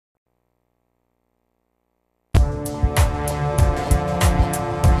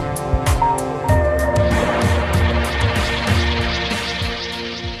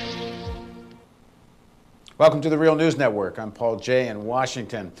Welcome to the Real News Network. I'm Paul Jay in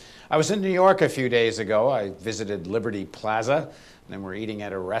Washington. I was in New York a few days ago. I visited Liberty Plaza, and then we're eating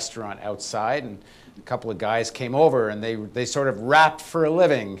at a restaurant outside, and a couple of guys came over, and they sort of rap for a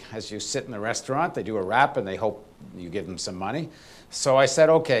living. As you sit in the restaurant, they do a rap, and they hope you give them some money. So I said,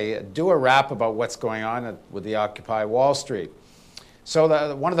 okay, do a rap about what's going on with the Occupy Wall Street.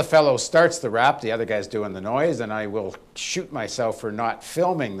 So one of the fellows starts the rap, the other guy's doing the noise, and I will shoot myself for not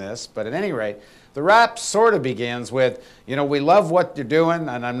filming this, but at any rate, the rap sort of begins with, you know, we love what you're doing,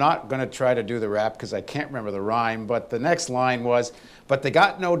 and I'm not going to try to do the rap because I can't remember the rhyme, but the next line was, but they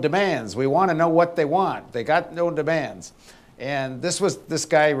got no demands. We want to know what they want. They got no demands. And this was this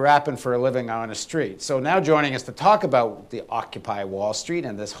guy rapping for a living on a street. So now joining us to talk about the Occupy Wall Street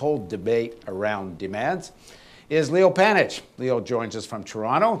and this whole debate around demands is Leo Panitch. Leo joins us from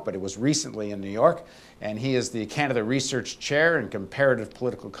Toronto, but he was recently in New York, and he is the Canada Research Chair in Comparative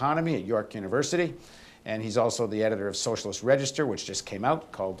Political Economy at York University, and he's also the editor of Socialist Register, which just came out,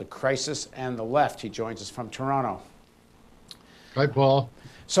 called The Crisis and the Left. He joins us from Toronto. Hi, Paul.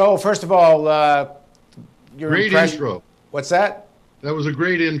 So, first of all, your great intro. What's that? That was a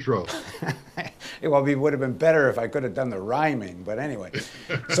great intro. Well, it would have been better if I could have done the rhyming, but anyway.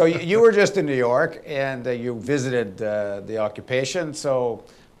 So you were just in New York, and you visited the occupation. So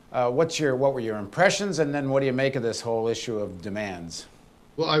what were your impressions, and then what do you make of this whole issue of demands?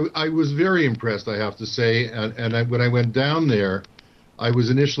 Well, I was very impressed, I have to say, and when I went down there, I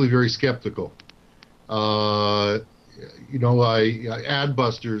was initially very skeptical. You know,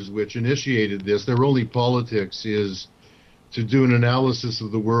 Adbusters, which initiated this, their only politics is to do an analysis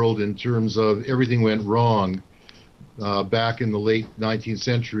of the world in terms of everything went wrong back in the late 19th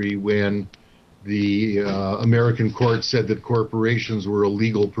century when the American court said that corporations were a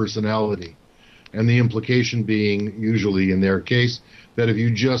legal personality. And the implication being, usually in their case, that if you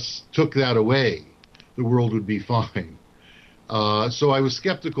just took that away, the world would be fine. So I was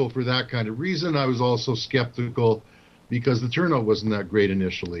skeptical for that kind of reason. I was also skeptical because the turnout wasn't that great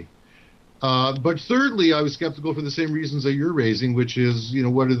initially. But thirdly, I was skeptical for the same reasons that you're raising, which is, you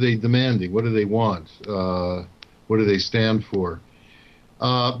know, what are they demanding? What do they want? What do they stand for?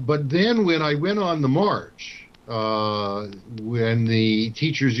 But then when I went on the march, when the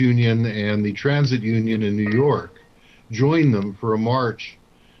teachers union and the transit union in New York joined them for a march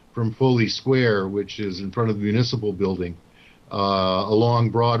from Foley Square, which is in front of the municipal building,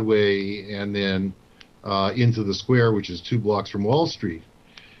 along Broadway and then into the square, which is 2 blocks from Wall Street.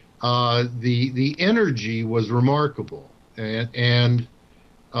 The energy was remarkable, and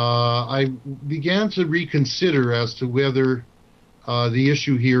I began to reconsider as to whether the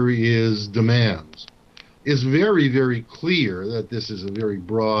issue here is demands. It's very, very clear that this is a very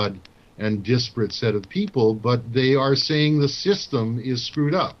broad and disparate set of people, but they are saying the system is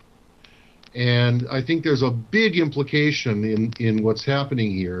screwed up. And I think there's a big implication in what's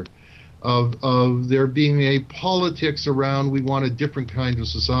happening here of there being a politics around we want a different kind of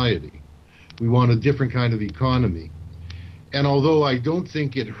society. We want a different kind of economy. And although I don't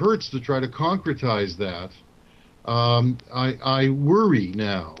think it hurts to try to concretize that, I worry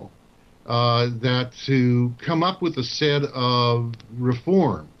now that to come up with a set of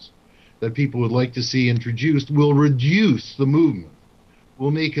reforms that people would like to see introduced will reduce the movement, will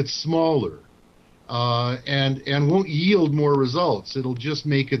make it smaller, and won't yield more results. It'll just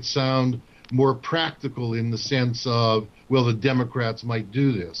make it sound more practical in the sense of, well, the Democrats might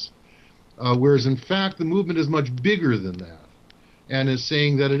do this. Whereas, in fact, the movement is much bigger than that and is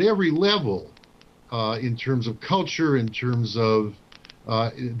saying that at every level, in terms of culture, in terms of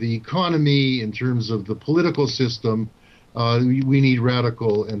the economy, in terms of the political system, we need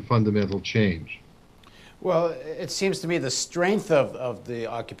radical and fundamental change. Well, it seems to me the strength of the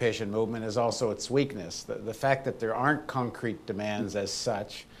occupation movement is also its weakness. The fact that there aren't concrete demands as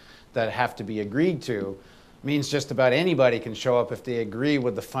such that have to be agreed to means just about anybody can show up if they agree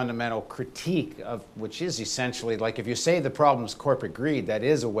with the fundamental critique of, which is essentially, like if you say the problem is corporate greed, that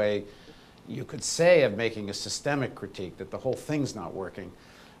is a way you could say of making a systemic critique, that the whole thing's not working.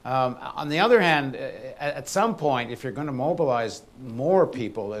 On the other hand, at some point, if you're going to mobilize more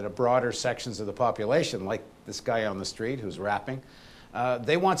people at a broader sections of the population, like this guy on the street who's rapping,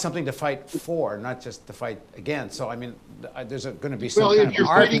 they want something to fight for, not just to fight against. So, I mean, there's going to be some kind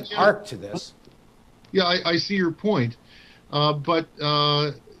of arc to this. Yeah, I see your point. But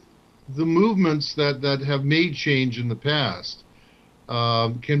the movements that have made change in the past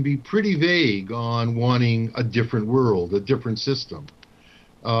can be pretty vague on wanting a different world, a different system.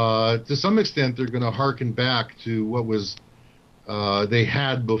 To some extent, they're going to hearken back to what was they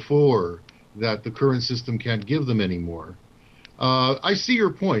had before that the current system can't give them anymore. I see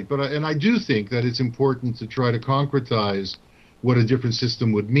your point, and I do think that it's important to try to concretize what a different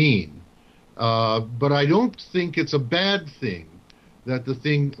system would mean. But I don't think it's a bad thing that the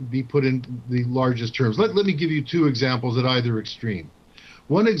thing be put in the largest terms. Let me give you two examples at either extreme.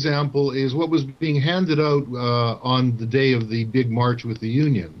 One example is what was being handed out on the day of the big march with the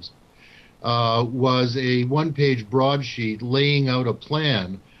unions. Was a one-page broadsheet laying out a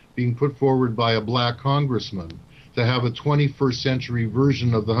plan being put forward by a black congressman to have a 21st century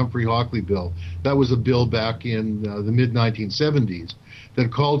version of the Humphrey-Hockley bill. That was a bill back in the mid-1970s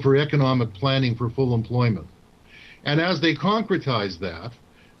that called for economic planning for full employment. And as they concretized that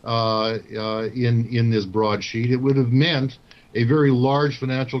in this broadsheet, it would have meant a very large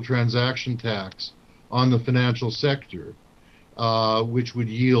financial transaction tax on the financial sector, which would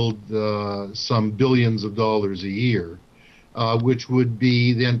yield some billions of dollars a year, which would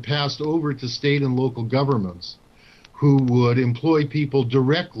be then passed over to state and local governments who would employ people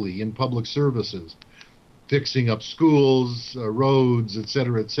directly in public services, fixing up schools, roads, et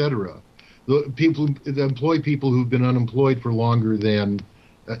cetera, et cetera. Employ people who've been unemployed for longer than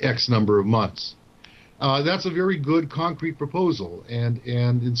X number of months. That's a very good concrete proposal, and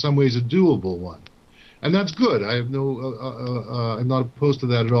in some ways a doable one. And that's good. I have I'm not opposed to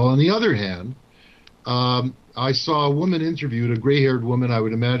that at all. On the other hand, I saw a woman interviewed, a gray-haired woman, I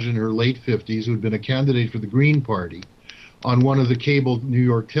would imagine in her late 50s, who had been a candidate for the Green Party on one of the cable New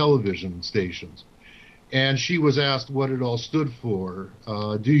York television stations. And she was asked what it all stood for.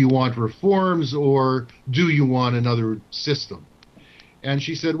 Do you want reforms, or do you want another system? And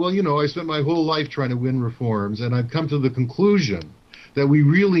she said, well, you know, I spent my whole life trying to win reforms, and I've come to the conclusion that we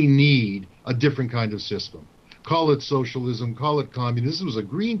really need a different kind of system. Call it socialism, call it communism. This was a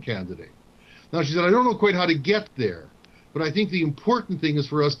Green candidate. Now, she said, I don't know quite how to get there, but I think the important thing is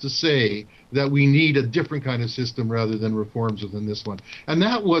for us to say that we need a different kind of system rather than reforms within this one. And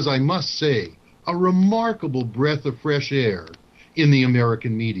that was, I must say, a remarkable breath of fresh air in the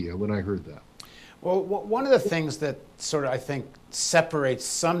American media when I heard that. Well, one of the things that sort of, I think, separates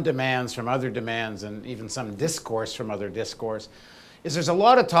some demands from other demands, and even some discourse from other discourse, is there's a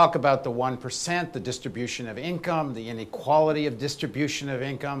lot of talk about the 1%, the distribution of income, the inequality of distribution of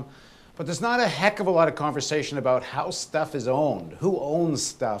income, but there's not a heck of a lot of conversation about how stuff is owned, who owns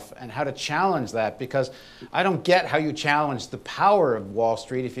stuff, and how to challenge that, because I don't get how you challenge the power of Wall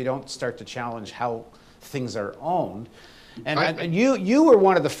Street if you don't start to challenge how things are owned. And you were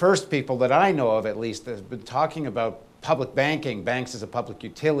one of the first people that I know of, at least, that has been talking about public banking, banks as a public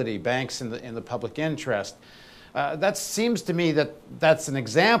utility, banks in the public interest. That seems to me that that's an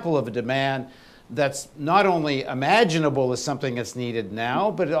example of a demand that's not only imaginable as something that's needed now,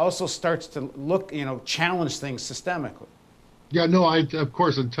 but it also starts to look, challenge things systemically. Yeah, no, I, of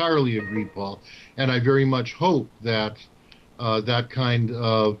course, entirely agree, Paul. And I very much hope that that kind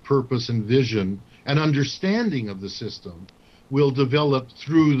of purpose and vision and understanding of the system will develop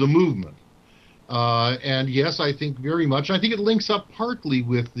through the movement. And yes, I think very much, I think it links up partly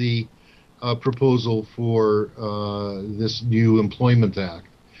with the proposal for this new Employment Act.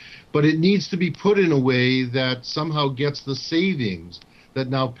 But it needs to be put in a way that somehow gets the savings that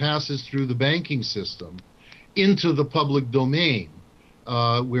now passes through the banking system into the public domain,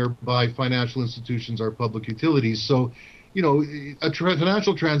 whereby financial institutions are public utilities. So, a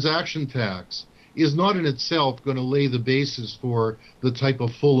financial transaction tax is not in itself going to lay the basis for the type of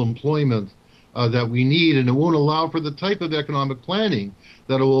full employment that we need, and it won't allow for the type of economic planning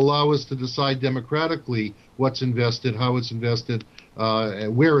that will allow us to decide democratically what's invested, how it's invested,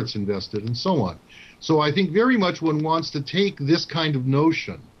 where it's invested, and so on. So I think very much one wants to take this kind of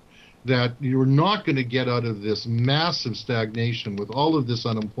notion that you're not going to get out of this massive stagnation with all of this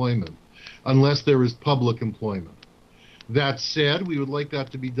unemployment unless there is public employment. That said, we would like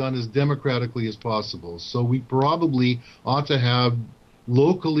that to be done as democratically as possible. So we probably ought to have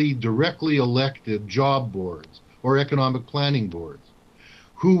locally, directly elected job boards or economic planning boards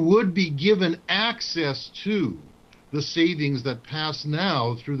who would be given access to the savings that pass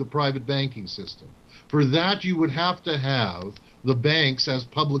now through the private banking system. For that, you would have to have the banks as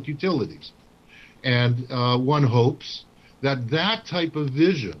public utilities. And one hopes that that type of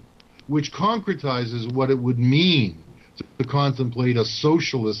vision, which concretizes what it would mean to contemplate a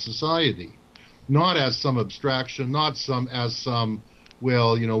socialist society, not as some abstraction, not as some,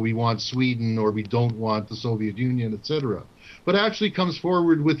 well, we want Sweden or we don't want the Soviet Union, etc., but actually comes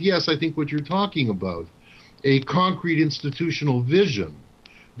forward with, yes, I think what you're talking about, a concrete institutional vision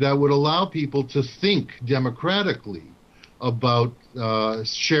that would allow people to think democratically about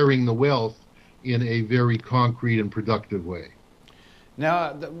sharing the wealth in a very concrete and productive way.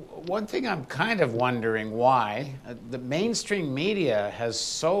 Now, one thing I'm kind of wondering why the mainstream media has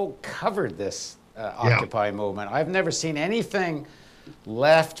so covered this Yeah. Occupy movement. I've never seen anything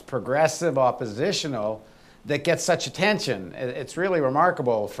left, progressive, oppositional that gets such attention. It's really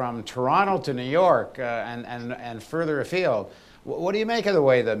remarkable, from Toronto to New York and further afield. What do you make of the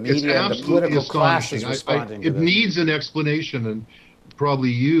way the It's media and the absolutely political class is astonishing. responding to It this? needs an explanation, and probably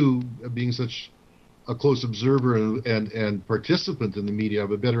you, being such a close observer and participant in the media,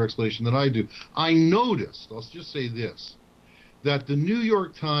 have a better explanation than I do. I noticed, I'll just say this, that the New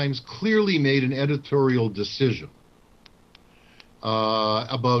York Times clearly made an editorial decision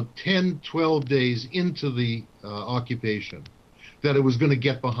about 10, 12 days into the occupation, that it was going to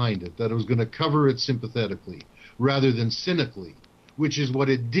get behind it, that it was going to cover it sympathetically rather than cynically, which is what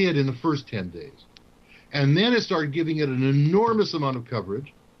it did in the first 10 days. And then it started giving it an enormous amount of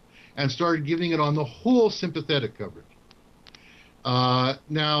coverage and started giving it on the whole sympathetic coverage.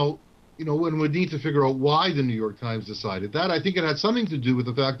 Now, you know, one would need to figure out why the New York Times decided that. I think it had something to do with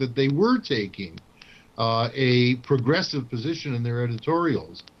the fact that they were taking a progressive position in their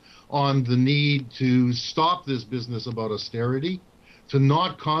editorials on the need to stop this business about austerity, to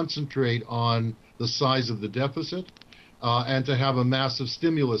not concentrate on the size of the deficit, and to have a massive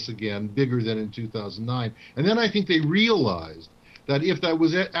stimulus again, bigger than in 2009. And then I think they realized that if that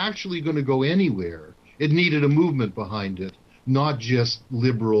was actually going to go anywhere, it needed a movement behind it, not just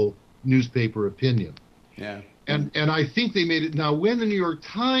liberal newspaper opinion. Yeah. And I think they made it. Now, when the New York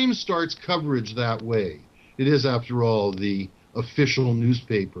Times starts coverage that way, it is, after all, the official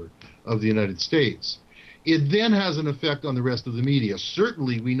newspaper of the United States. It then has an effect on the rest of the media.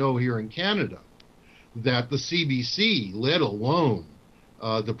 Certainly, we know here in Canada that the CBC, let alone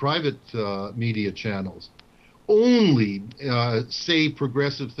the private media channels, only say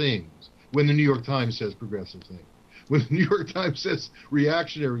progressive things when the New York Times says progressive things. When the New York Times says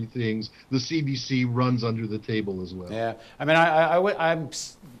reactionary things, the CBC runs under the table as well. Yeah, I mean, I'm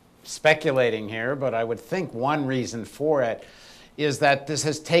speculating here, but I would think one reason for it is that this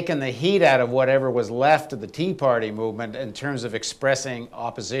has taken the heat out of whatever was left of the Tea Party movement in terms of expressing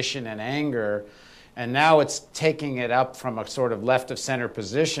opposition and anger. And now it's taking it up from a sort of left of center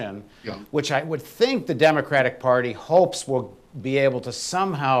position, Yeah. which I would think the Democratic Party hopes will be able to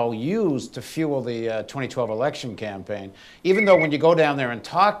somehow use to fuel the 2012 election campaign. Even though when you go down there and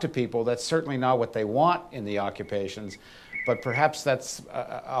talk to people, that's certainly not what they want in the occupations. But perhaps that's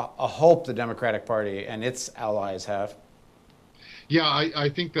a hope the Democratic Party and its allies have. Yeah, I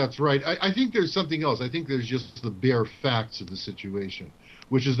think that's right. I think there's something else. I think there's just the bare facts of the situation,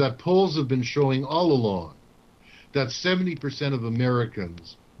 which is that polls have been showing all along that 70% of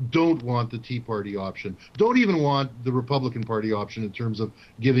Americans don't want the Tea Party option, don't even want the Republican Party option in terms of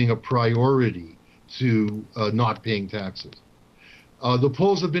giving a priority to not paying taxes. The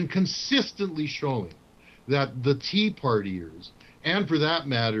polls have been consistently showing that the Tea Partiers, and for that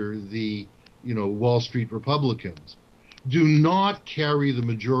matter, the Wall Street Republicans, do not carry the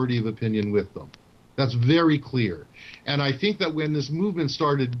majority of opinion with them. That's very clear. And I think that when this movement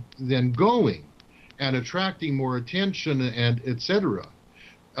started then going and attracting more attention and et cetera,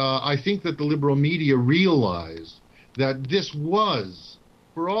 I think that the liberal media realized that this was,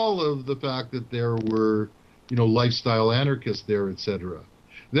 for all of the fact that there were, lifestyle anarchists there, et cetera,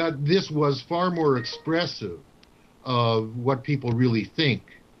 that this was far more expressive of what people really think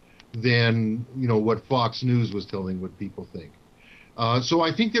than, what Fox News was telling what people think. So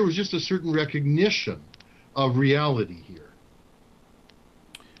I think there was just a certain recognition of reality here.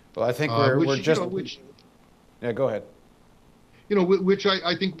 Well, I think we're just... yeah, go ahead. Which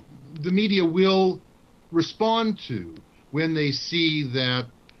I think the media will respond to when they see that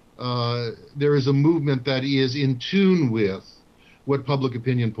there is a movement that is in tune with what public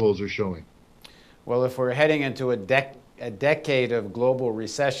opinion polls are showing. Well, if we're heading into a decade of global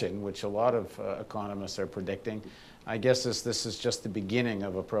recession, which a lot of economists are predicting, I guess this is just the beginning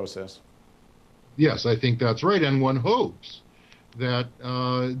of a process. Yes, I think that's right. And one hopes that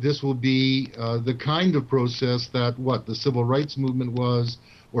this will be the kind of process that the civil rights movement was,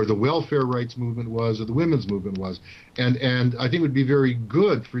 or the welfare rights movement was, or the women's movement was. And I think it would be very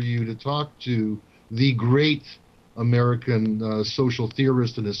good for you to talk to the great American social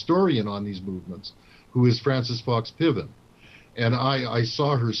theorist and historian on these movements, who is Frances Fox Piven. And I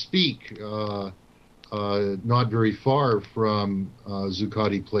saw her speak not very far from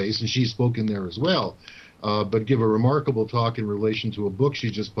Zuccotti Place, and she's spoken there as well. But give a remarkable talk in relation to a book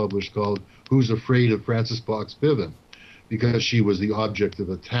she just published called Who's Afraid of Frances Fox Piven, because she was the object of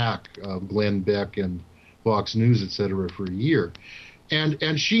attack of Glenn Beck and Fox News, et cetera, for a year.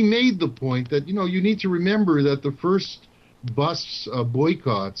 And she made the point that, you need to remember that the first bus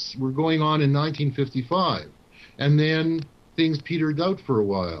boycotts were going on in 1955. And then things petered out for a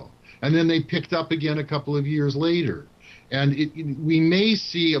while. And then they picked up again a couple of years later. And we may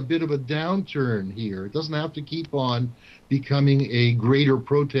see a bit of a downturn here. It doesn't have to keep on becoming a greater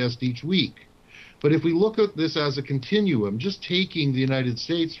protest each week. But if we look at this as a continuum, just taking the United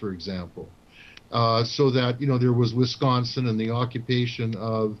States, for example, so that, there was Wisconsin and the occupation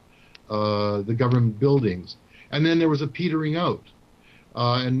of the government buildings. And then there was a petering out.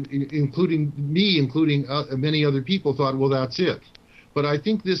 And including many other people thought, well, that's it. But I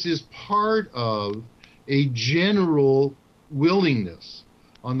think this is part of a general willingness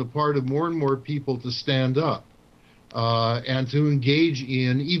on the part of more and more people to stand up and to engage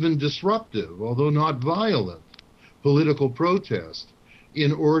in even disruptive, although not violent, political protest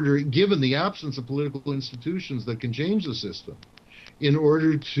in order, given the absence of political institutions that can change the system, in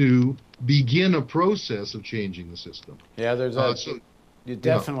order to begin a process of changing the system. Yeah, there's you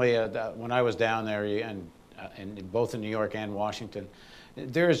definitely, when I was down there, and both in New York and Washington,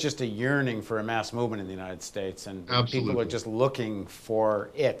 there is just a yearning for a mass movement in the United States, and people are just looking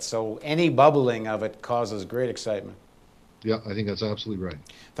for it. So any bubbling of it causes great excitement. Yeah, I think that's absolutely right.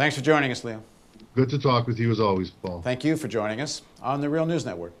 Thanks for joining us, Leo. Good to talk with you as always, Paul. Thank you for joining us on the Real News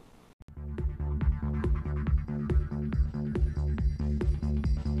Network.